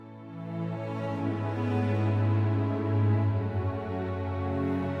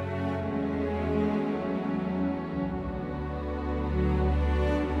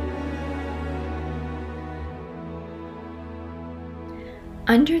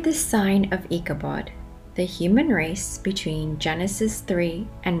Under the sign of Ichabod, the human race between Genesis 3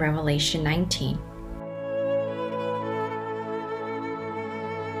 and Revelation 19.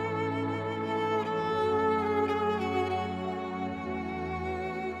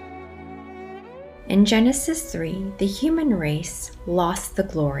 In Genesis 3, the human race lost the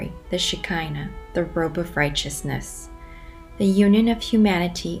glory, the Shekinah, the robe of righteousness. The union of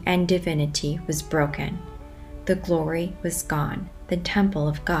humanity and divinity was broken. The glory was gone. The temple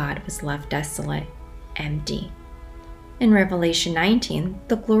of God was left desolate, empty. In Revelation 19,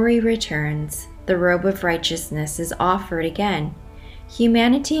 the glory returns. The robe of righteousness is offered again.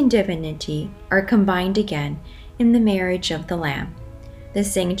 Humanity and divinity are combined again in the marriage of the Lamb. The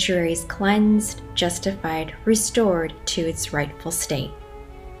sanctuary is cleansed, justified, restored to its rightful state.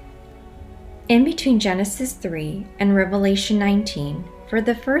 In between Genesis 3 and Revelation 19, for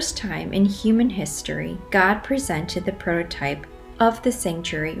the first time in human history, God presented the prototype of the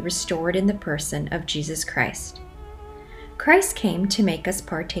sanctuary restored in the person of Jesus Christ. Christ came to make us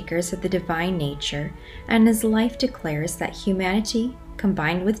partakers of the divine nature, and his life declares that humanity,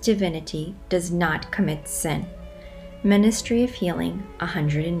 combined with divinity, does not commit sin. Ministry of Healing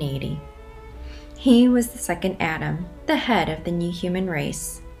 180. He was the second Adam, the head of the new human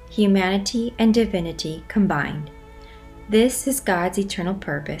race, humanity and divinity combined. This is God's eternal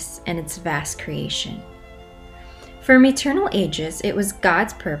purpose and its vast creation. From eternal ages, it was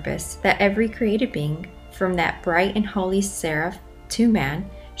God's purpose that every created being, from that bright and holy seraph to man,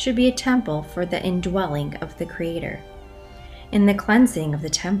 should be a temple for the indwelling of the Creator. In the cleansing of the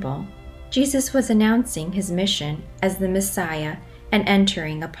temple, Jesus was announcing his mission as the Messiah and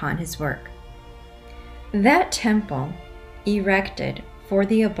entering upon his work. That temple, erected for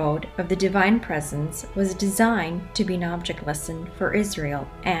the abode of the divine presence, was designed to be an object lesson for Israel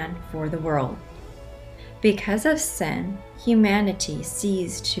and for the world. Because of sin, humanity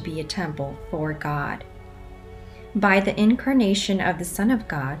ceased to be a temple for God. By the incarnation of the Son of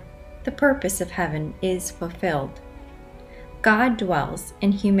God, the purpose of heaven is fulfilled. God dwells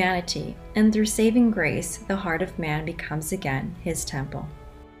in humanity, and through saving grace, the heart of man becomes again his temple.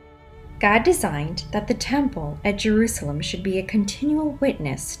 God designed that the temple at Jerusalem should be a continual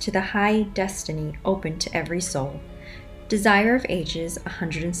witness to the high destiny open to every soul. Desire of Ages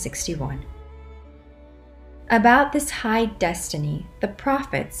 161. About this high destiny, the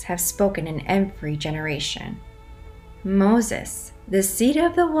prophets have spoken in every generation. Moses, the seed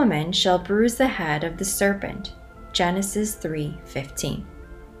of the woman shall bruise the head of the serpent. Genesis 3:15.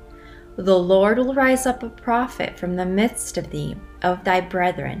 The Lord will rise up a prophet from the midst of thee, of thy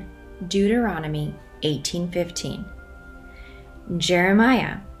brethren. Deuteronomy 18:15.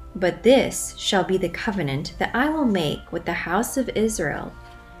 Jeremiah, but this shall be the covenant that I will make with the house of Israel.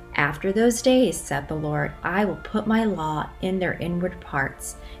 After those days, said the Lord, I will put my law in their inward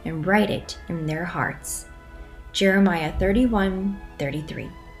parts and write it in their hearts. Jeremiah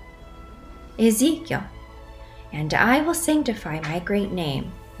 31:33. Ezekiel, and I will sanctify my great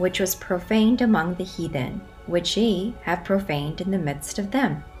name, which was profaned among the heathen, which ye have profaned in the midst of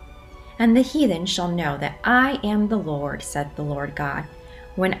them. And the heathen shall know that I am the Lord, said the Lord God,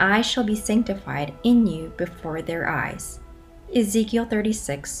 when I shall be sanctified in you before their eyes. Ezekiel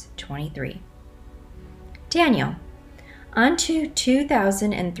 36:23. Daniel, unto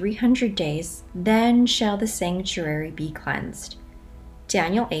 2,300 days, then shall the sanctuary be cleansed.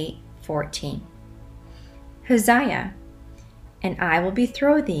 Daniel 8:14. Hosea, and I will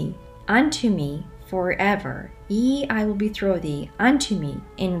betroth thee unto me forever. I will betroth thee unto me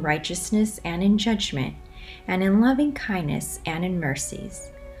in righteousness and in judgment, and in loving kindness and in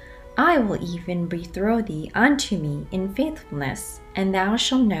mercies. I will even betroth thee unto me in faithfulness, and thou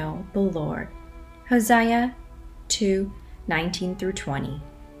shalt know the Lord. Hosea 2:19-20.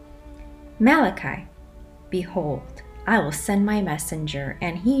 Malachi, behold, I will send my messenger,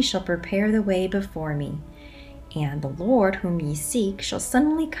 and he shall prepare the way before me. And the Lord whom ye seek shall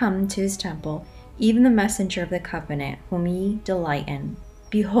suddenly come to his temple, even the messenger of the covenant whom ye delight in.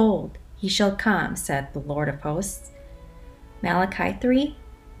 Behold, he shall come, said the Lord of hosts. Malachi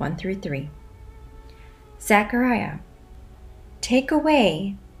 3:1-3. Zechariah, take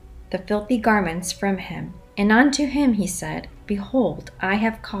away the filthy garments from him. And unto him he said, Behold, I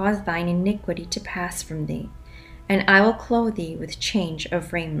have caused thine iniquity to pass from thee, and I will clothe thee with change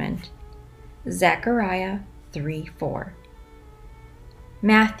of raiment. Zechariah 3:4.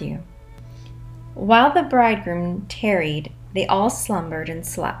 Matthew, while the bridegroom tarried, they all slumbered and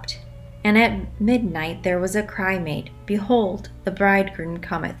slept. And at midnight there was a cry made, Behold, the bridegroom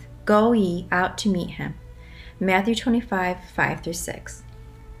cometh, go ye out to meet him. Matthew 25:5-6.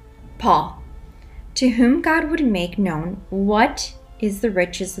 Paul, to whom God would make known what is the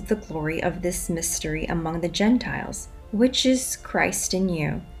riches of the glory of this mystery among the Gentiles, which is Christ in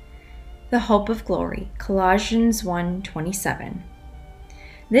you, the hope of glory. Colossians 1:27.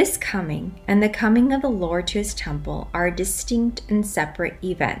 This coming and the coming of the Lord to his temple are distinct and separate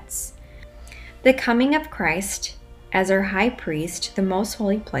events. The coming of Christ as our high priest to the most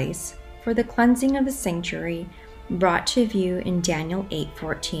holy place for the cleansing of the sanctuary brought to view in Daniel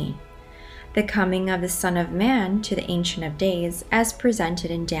 8:14. The coming of the Son of Man to the Ancient of Days as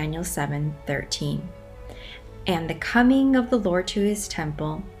presented in Daniel 7:13. And the coming of the Lord to his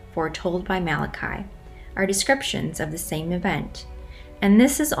temple foretold by Malachi are descriptions of the same event. And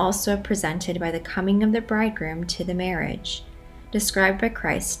this is also presented by the coming of the bridegroom to the marriage, described by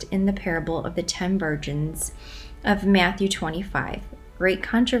Christ in the parable of the 10 virgins of Matthew 25, Great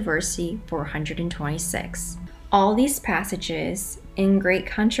Controversy 426. All these passages in Great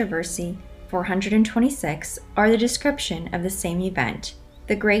Controversy 426 are the description of the same event,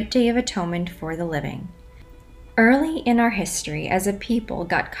 the Great Day of Atonement for the living. Early in our history as a people,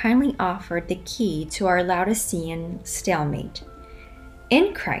 God kindly offered the key to our Laodicean stalemate.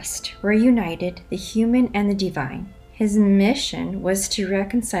 In Christ were united the human and the divine. His mission was to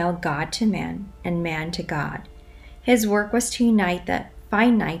reconcile God to man and man to God. His work was to unite the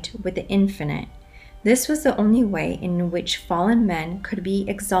finite with the infinite. This was the only way in which fallen men could be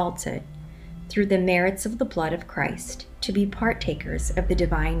exalted through the merits of the blood of Christ to be partakers of the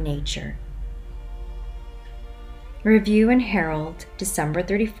divine nature. Review and Herald, December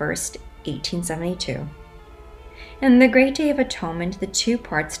 31st, 1872. In the Great Day of Atonement, the two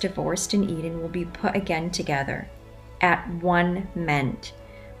parts divorced in Eden will be put again together, at one meant.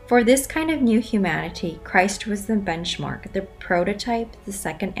 For this kind of new humanity, Christ was the benchmark, the prototype, the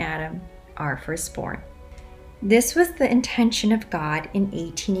second Adam, our firstborn. This was the intention of God in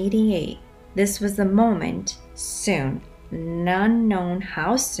 1888. This was the moment, soon, none known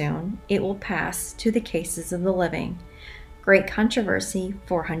how soon, it will pass to the cases of the living. Great Controversy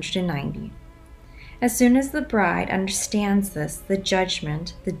 490. As soon as the bride understands this, the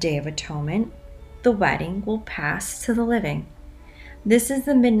judgment, the Day of Atonement, the wedding will pass to the living. This is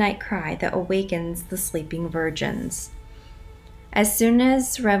the midnight cry that awakens the sleeping virgins. As soon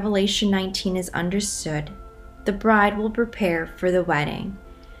as Revelation 19 is understood, the bride will prepare for the wedding.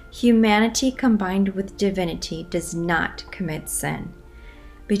 Humanity combined with divinity does not commit sin.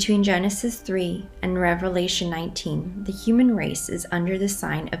 Between Genesis 3 and Revelation 19, the human race is under the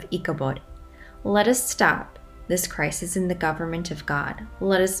sign of Ichabod. Let us stop this crisis in the government of God.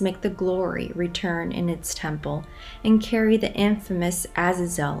 Let us make the glory return in its temple and carry the infamous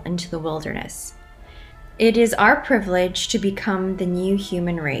Azazel into the wilderness. It is our privilege to become the new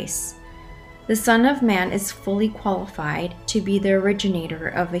human race. The Son of Man is fully qualified to be the originator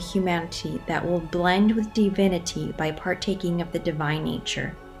of a humanity that will blend with divinity by partaking of the divine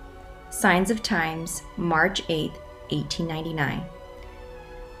nature. Signs of Times, March 8, 1899.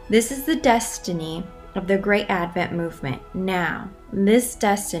 This is the destiny of the Great Advent movement. Now, this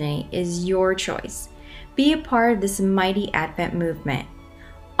destiny is your choice. Be a part of this mighty Advent movement.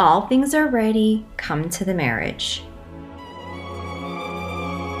 All things are ready. Come to the marriage.